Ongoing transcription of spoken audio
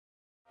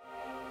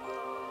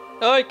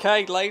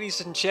Okay, ladies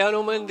and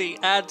gentlemen, the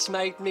ads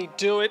made me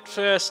do it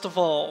first of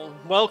all.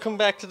 Welcome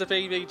back to the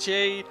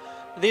BBG.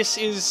 This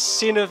is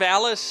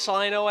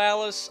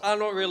SINoALICE. I'm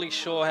not really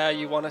sure how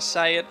you want to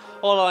say it.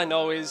 All I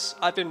know is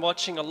I've been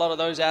watching a lot of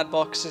those ad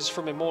boxes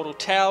from Immortal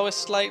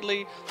Taoist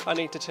lately. I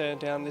need to turn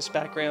down this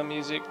background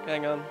music.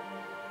 Hang on.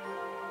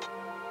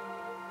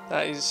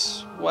 That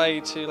is way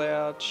too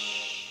loud.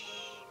 Shh.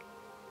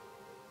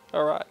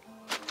 Alright.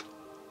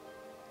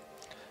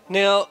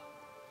 Now,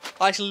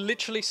 I've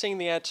literally seen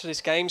the ads for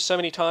this game so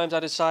many times I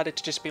decided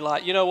to just be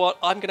like, you know what,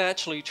 I'm going to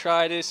actually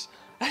try this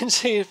and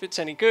see if it's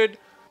any good.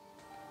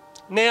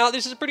 Now,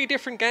 this is a pretty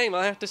different game,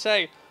 I have to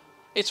say.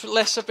 It's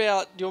less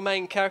about your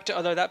main character,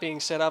 although that being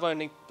said,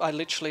 I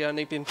literally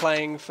only been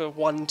playing for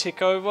one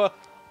tick over.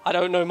 I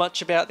don't know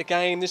much about the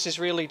game. This is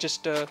really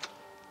just a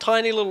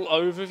tiny little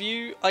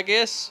overview, I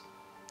guess.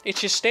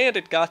 It's your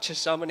standard gacha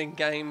summoning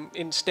game.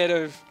 Instead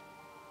of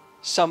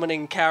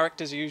summoning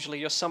characters usually,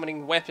 you're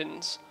summoning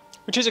weapons,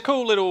 which is a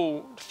cool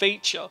little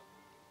feature,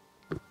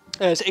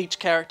 as each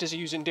character's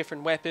using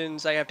different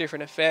weapons, they have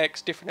different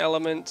effects, different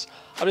elements.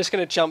 I'm just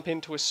going to jump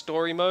into a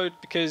story mode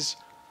because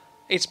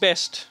it's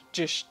best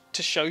just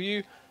to show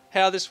you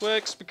how this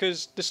works,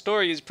 because the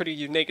story is pretty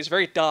unique. It's a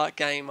very dark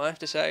game, I have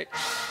to say.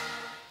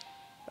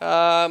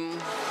 Ooh,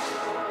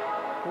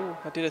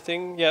 I did a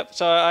thing. Yep,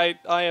 so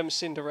I am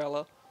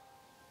Cinderella.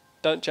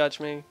 Don't judge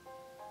me.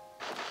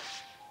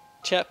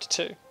 Chapter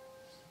 2.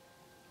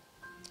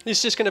 This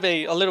is just going to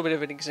be a little bit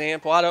of an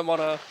example.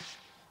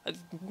 It's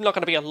not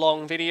going to be a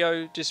long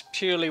video, just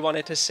purely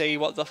wanted to see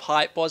what the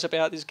hype was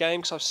about this game,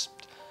 because I've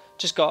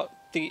just got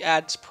the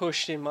ads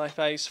pushed in my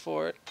face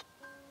for it.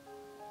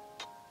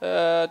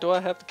 Do I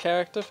have the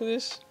character for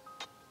this?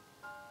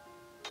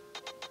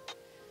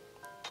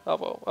 Oh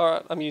well,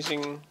 alright, I'm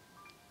using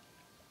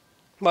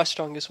my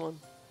strongest one.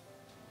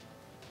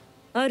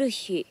 ある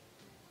日、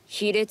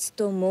卑劣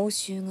と猛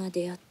衆が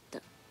出会っ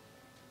た。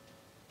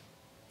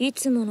い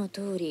つもの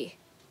通り、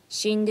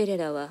シンデレ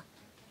ラは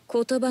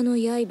言葉の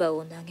刃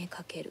を投げ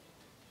かける。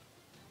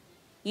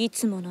い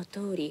つもの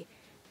通り、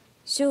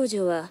少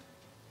女は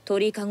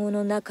鳥かご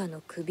の中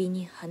の首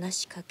に話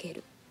しかけ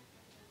る。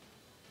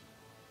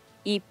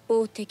一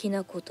方的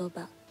な言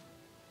葉、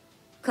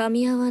噛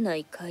み合わな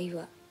い会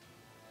話、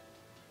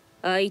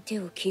相手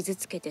を傷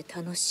つけて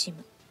楽し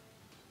む、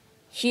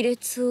卑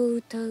劣を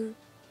歌う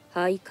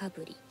灰か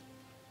ぶり。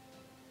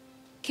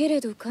け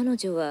れど彼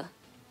女は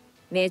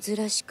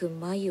珍しく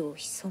眉を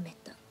潜め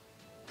た。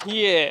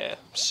Yeah,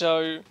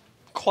 so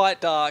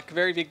quite dark,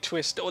 very big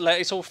twist.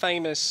 It's all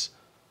famous,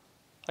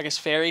 I guess,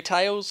 fairy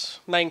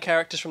tales. Main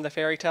characters from the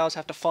fairy tales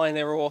have to find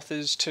their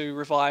authors to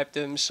revive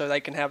them so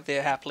they can have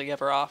their happily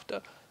ever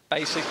after,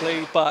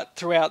 basically. But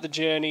throughout the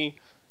journey,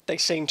 they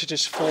seem to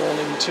just fall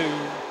into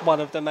one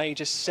of the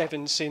major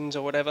 7 sins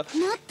or whatever.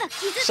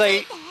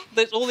 So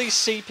there's all these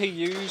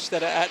CPUs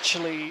that are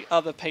actually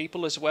other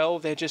people as well.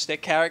 They're just their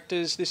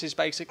characters. This is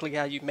basically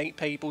how you meet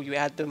people. You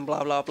add them,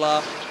 blah, blah,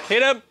 blah.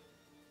 Hit them!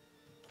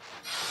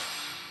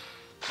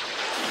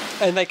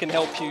 And they can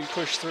help you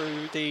push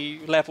through the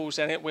levels,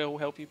 and it will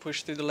help you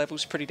push through the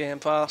levels pretty damn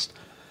fast.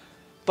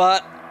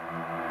 But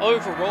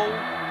overall,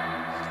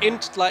 in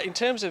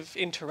terms of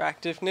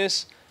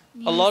interactiveness,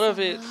 a lot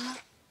of it,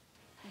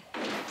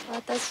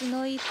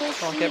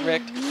 I'll get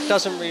wrecked,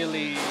 doesn't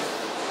really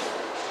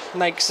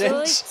make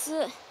sense.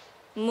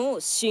 も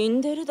う死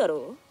んでるだ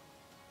ろ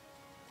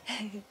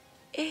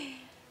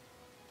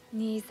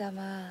兄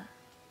様、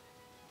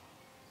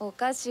お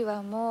菓子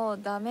はもう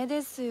ダメ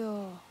です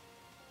よ。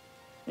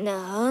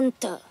なん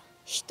た、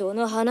人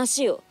の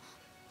話よ。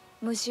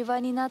虫歯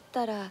になっ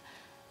たら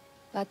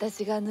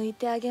私が抜い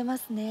てあげま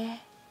す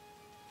ね。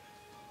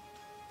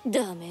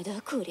ダメだ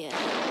こりゃ。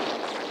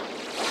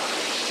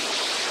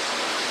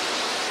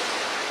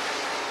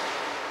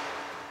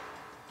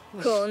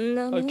こん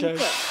なもんか。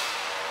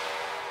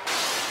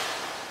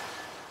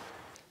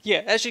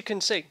Yeah, as you can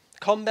see,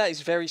 combat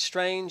is very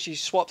strange. You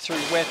swap through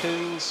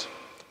weapons.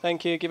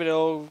 Thank you, give it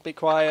all, be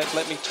quiet,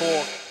 let me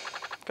talk.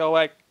 Go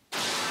away.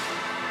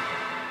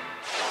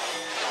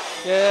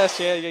 Yes,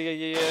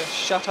 yeah.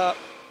 Shut up.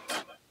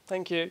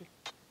 Thank you.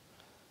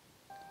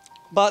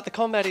 But the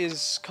combat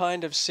is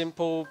kind of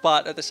simple,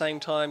 but at the same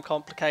time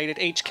complicated.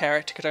 Each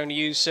character could only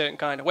use certain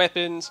kind of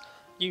weapons.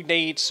 You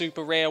need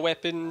super rare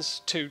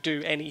weapons to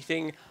do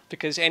anything,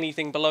 because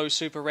anything below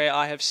super rare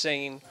I have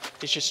seen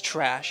is just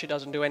trash. It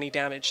doesn't do any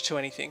damage to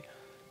anything.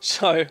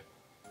 So,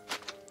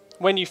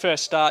 when you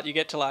first start, you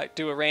get to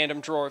do a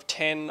random draw of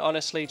 10.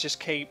 Honestly,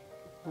 just keep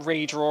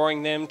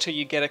redrawing them till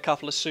you get a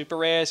couple of super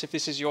rares if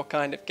this is your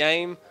kind of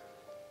game.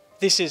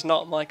 This is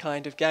not my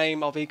kind of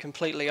game, I'll be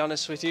completely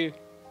honest with you.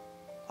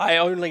 I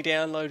only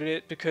downloaded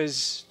it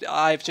because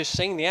I've just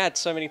seen the ads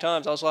so many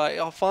times. I was like,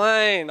 oh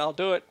fine, I'll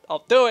do it.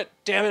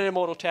 Damn it,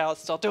 Immortal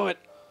Taoist, I'll do it.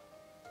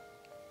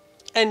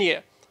 And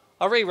yeah,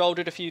 I re-rolled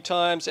it a few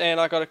times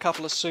and I got a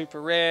couple of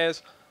super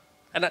rares,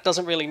 and that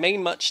doesn't really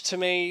mean much to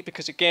me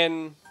because,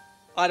 again,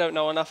 I don't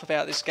know enough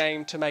about this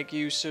game to make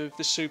use of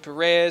the super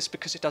rares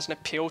because it doesn't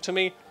appeal to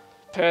me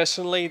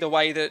personally. The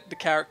way that the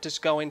characters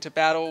go into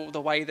battle,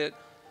 the way that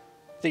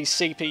these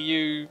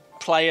CPU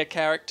player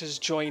characters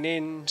join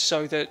in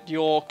so that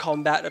your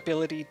combat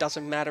ability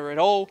doesn't matter at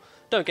all.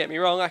 Don't get me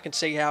wrong, I can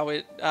see how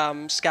it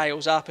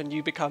scales up and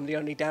you become the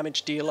only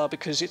damage dealer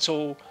because it's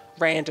all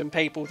random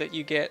people that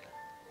you get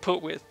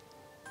put with.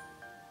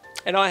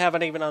 And I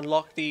haven't even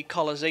unlocked the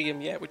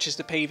Colosseum yet, which is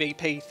the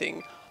PvP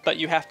thing, but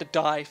you have to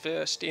die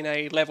first in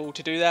a level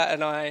to do that,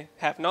 and I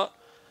have not.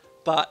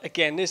 But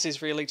again, this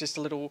is really just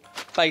a little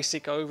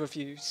basic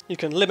overview. You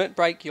can limit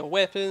break your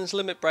weapons,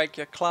 limit break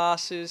your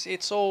classes.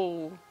 It's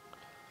all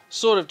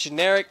sort of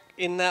generic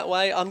in that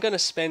way. I'm going to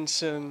spend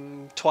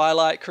some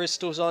Twilight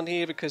crystals on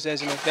here because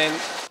there's an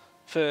event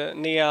for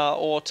Nier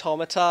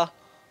Automata.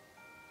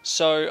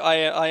 So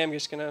I am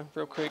just going to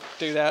real quick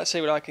do that,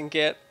 see what I can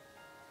get.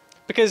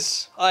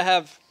 Because I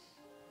have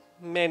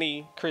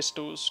many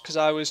crystals, because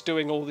I was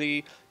doing all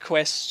the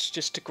quests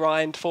just to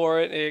grind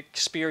for it,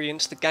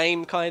 experience the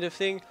game kind of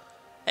thing.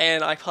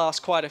 And I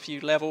passed quite a few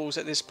levels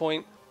at this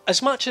point.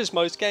 As much as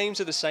most games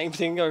are the same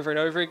thing over and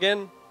over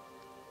again,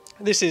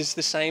 this is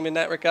the same in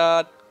that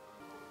regard.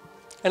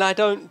 And I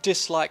don't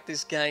dislike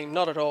this game,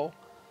 not at all.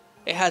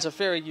 It has a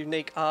very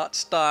unique art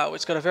style.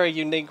 It's got a very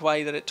unique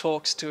way that it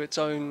talks to its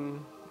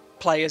own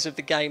players of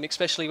the game,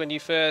 especially when you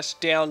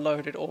first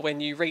download it or when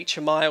you reach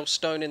a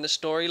milestone in the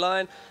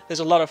storyline.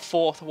 There's a lot of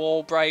fourth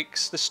wall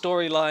breaks, the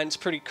storyline's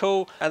pretty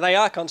cool, and they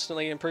are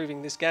constantly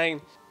improving this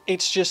game.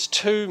 It's just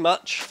too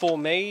much for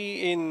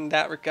me in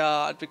that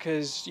regard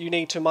because you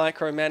need to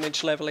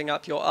micromanage leveling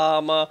up your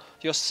armor,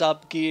 your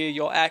sub gear,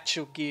 your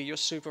actual gear, your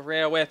super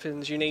rare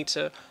weapons. You need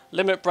to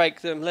limit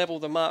break them, level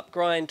them up,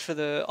 grind for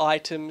the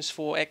items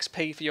for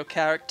XP for your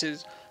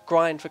characters,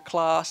 grind for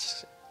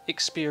class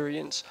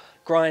experience,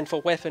 grind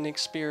for weapon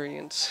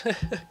experience,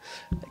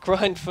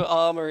 grind for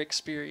armor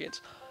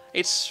experience.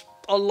 It's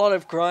a lot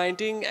of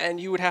grinding and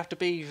you would have to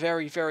be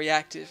very, very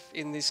active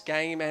in this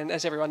game, and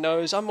as everyone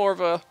knows, I'm more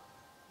of a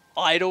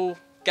idle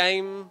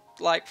game,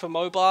 like for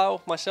mobile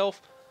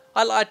myself.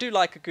 I do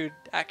like a good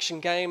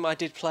action game. I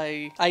did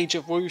play Age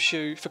of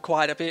Wushu for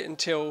quite a bit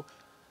until,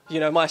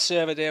 you know, my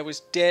server there was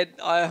dead.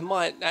 I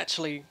might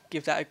actually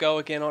give that a go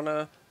again on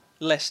a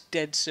less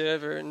dead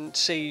server and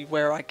see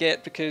where I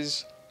get,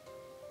 because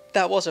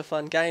that was a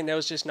fun game. There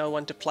was just no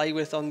one to play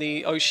with on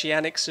the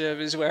oceanic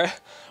servers where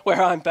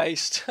I'm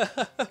based.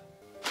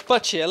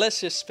 But yeah,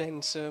 let's just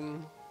spend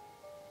some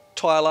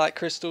Twilight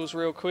crystals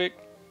real quick.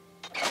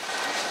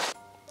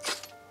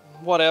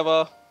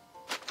 Whatever.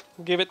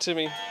 Give it to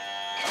me.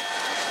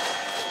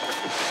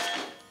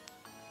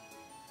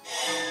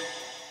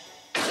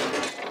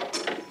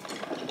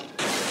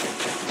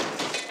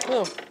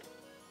 Oh.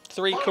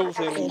 3 cool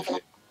things.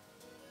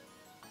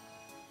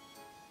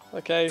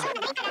 Okay.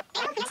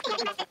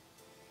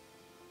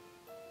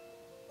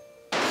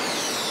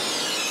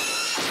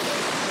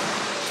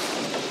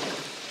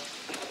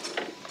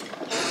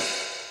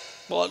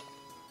 What?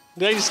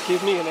 Did they just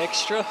give me an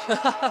extra?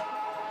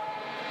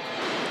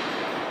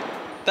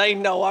 They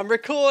know I'm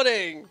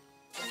recording!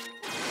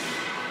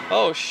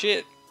 Oh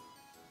shit.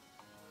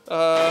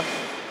 Okay.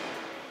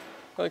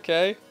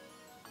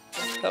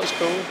 That was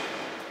cool.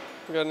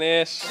 We got an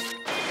S.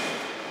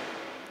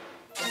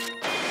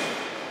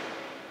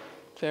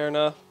 Fair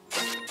enough.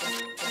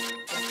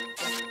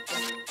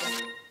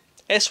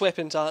 S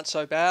weapons aren't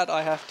so bad,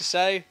 I have to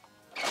say.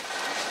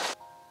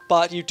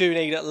 But you do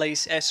need at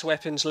least S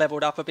weapons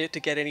leveled up a bit to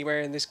get anywhere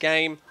in this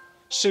game.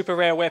 Super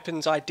rare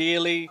weapons,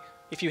 ideally.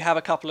 If you have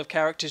a couple of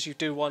characters, you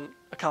do want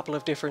a couple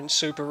of different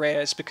super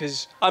rares,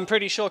 because I'm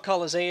pretty sure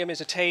Colosseum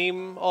is a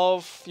team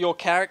of your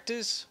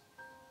characters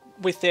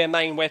with their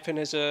main weapon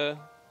as a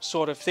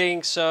sort of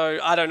thing. So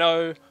I don't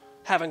know,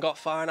 haven't got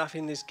far enough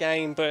in this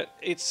game, but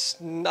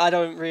I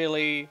don't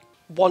really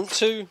want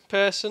to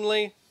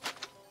personally.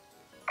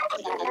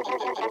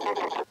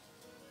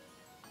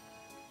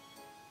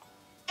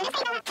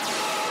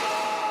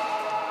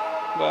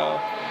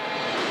 Well.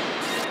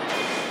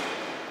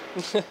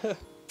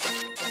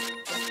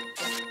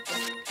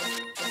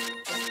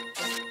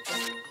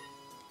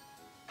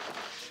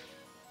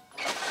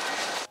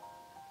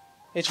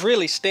 It's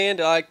really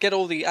standard. I get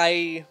all the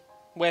A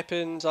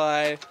weapons,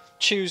 I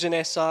choose an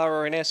SR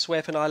or an S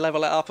weapon, I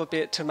level it up a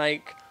bit to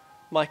make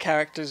my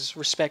characters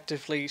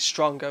respectively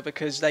stronger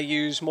because they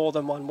use more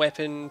than one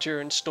weapon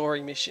during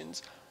story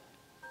missions.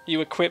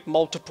 You equip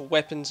multiple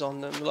weapons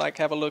on them, like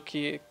have a look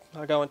here.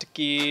 I go into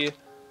gear,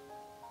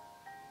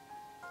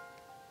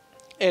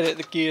 edit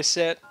the gear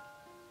set.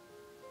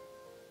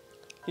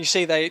 You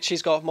see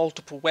she's got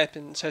multiple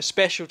weapons. Her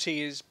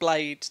specialty is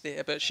blades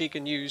there, but she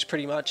can use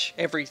pretty much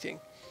everything.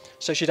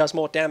 So she does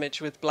more damage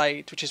with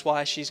blade, which is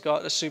why she's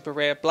got a super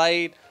rare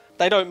blade.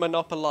 They don't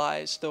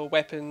monopolize the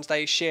weapons,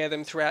 they share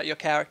them throughout your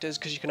characters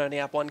because you can only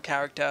have one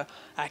character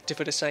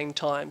active at the same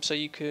time, so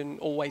you can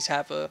always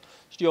have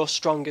your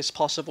strongest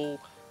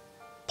possible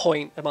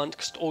point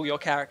amongst all your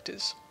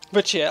characters.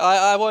 But yeah,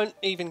 I won't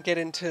even get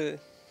into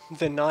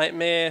the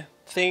nightmare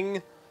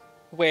thing,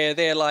 where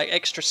they're like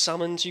extra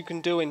summons you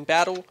can do in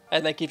battle,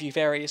 and they give you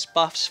various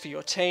buffs for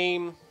your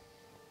team.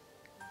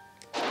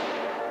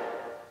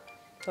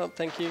 Oh,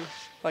 thank you,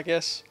 I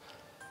guess.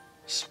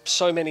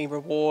 so many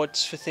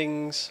rewards for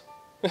things.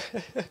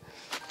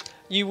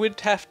 You would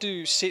have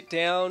to sit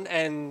down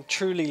and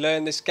truly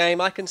learn this game.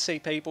 I can see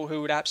people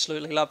who would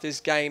absolutely love this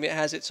game. It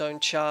has its own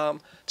charm.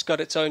 It's got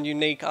its own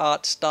unique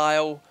art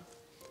style.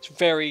 It's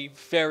very,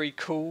 very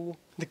cool.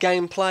 The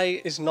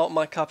gameplay is not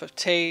my cup of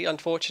tea,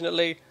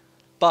 unfortunately,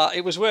 but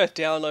it was worth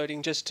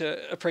downloading just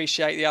to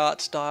appreciate the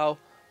art style,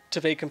 to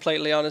be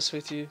completely honest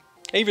with you.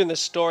 Even the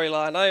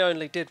storyline, I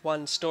only did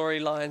one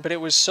storyline, but it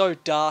was so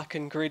dark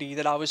and gritty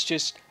that I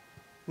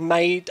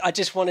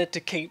just wanted to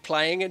keep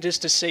playing it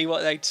just to see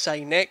what they'd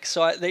say next.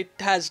 So it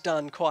has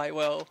done quite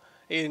well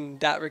in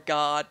that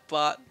regard,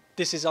 but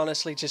this is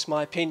honestly just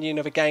my opinion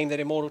of a game that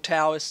Immortal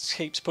Taoist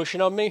keeps pushing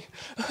on me.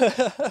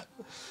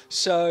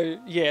 So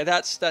yeah,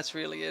 that's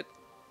really it.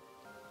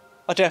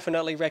 I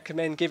definitely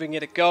recommend giving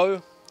it a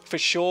go, for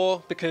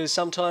sure, because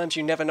sometimes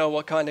you never know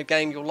what kind of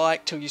game you'll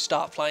like till you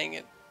start playing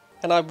it.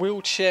 And I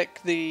will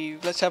check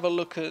let's have a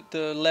look at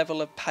the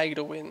level of pay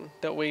to win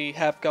that we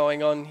have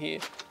going on here.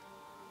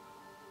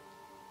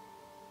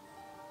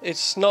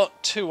 It's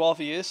not too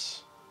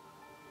obvious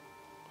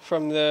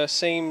from the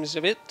seams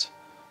of it.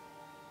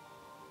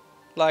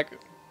 Like,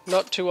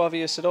 not too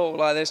obvious at all.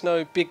 Like, there's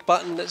no big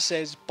button that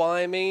says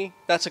buy me.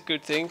 That's a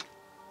good thing.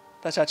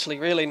 That's actually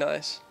really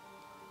nice.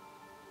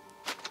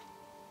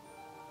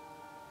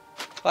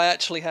 I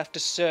actually have to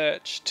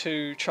search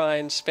to try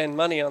and spend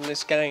money on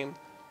this game.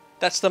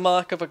 That's the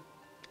mark of a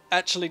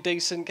actually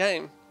decent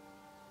game.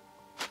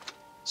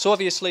 So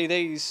obviously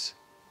these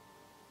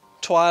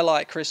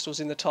Twilight crystals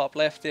in the top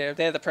left there,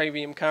 they're the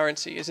premium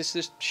currency. Is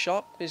this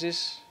shop? Is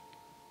this...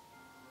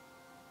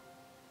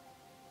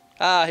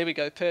 Ah, here we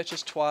go.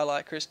 Purchase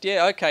Twilight crystal.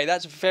 Yeah, okay,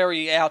 that's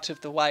very out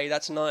of the way.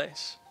 That's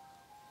nice.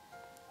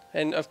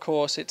 And of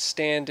course it's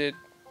standard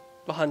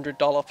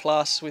 $100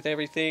 plus with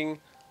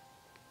everything.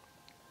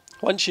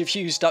 Once you've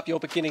used up your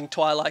beginning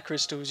Twilight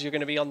crystals, you're going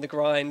to be on the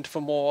grind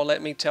for more,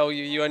 let me tell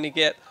you. You only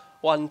get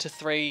 1 to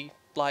 3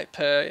 like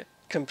per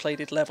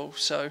completed level,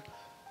 so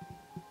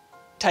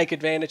take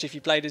advantage if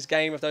you play this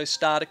game of those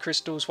starter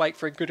crystals, wait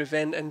for a good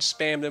event and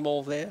spam them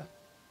all there.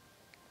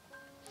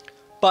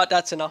 But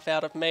that's enough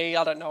out of me.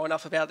 I don't know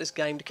enough about this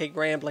game to keep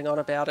rambling on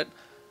about it.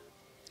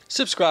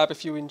 Subscribe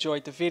if you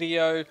enjoyed the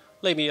video,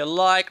 leave me a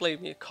like, leave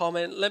me a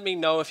comment, let me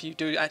know if you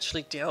do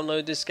actually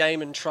download this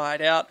game and try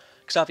it out,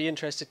 because I'd be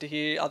interested to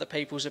hear other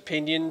people's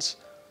opinions.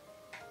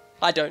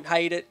 I don't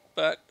hate it,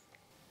 but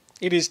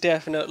it is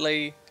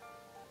definitely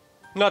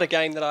not a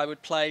game that I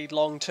would play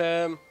long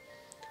term,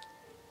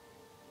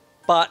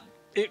 but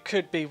it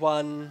could be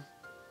one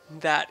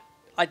that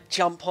I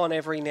jump on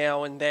every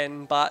now and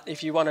then. But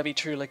if you want to be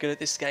truly good at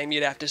this game,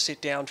 you'd have to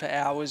sit down for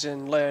hours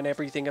and learn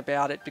everything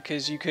about it,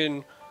 because you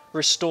can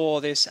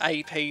restore this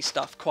AP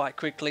stuff quite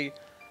quickly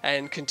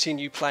and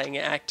continue playing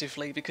it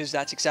actively, because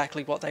that's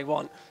exactly what they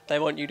want. They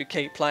want you to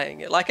keep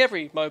playing it, like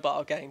every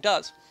mobile game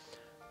does.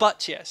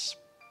 But yes,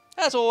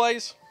 as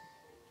always,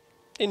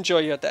 enjoy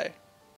your day.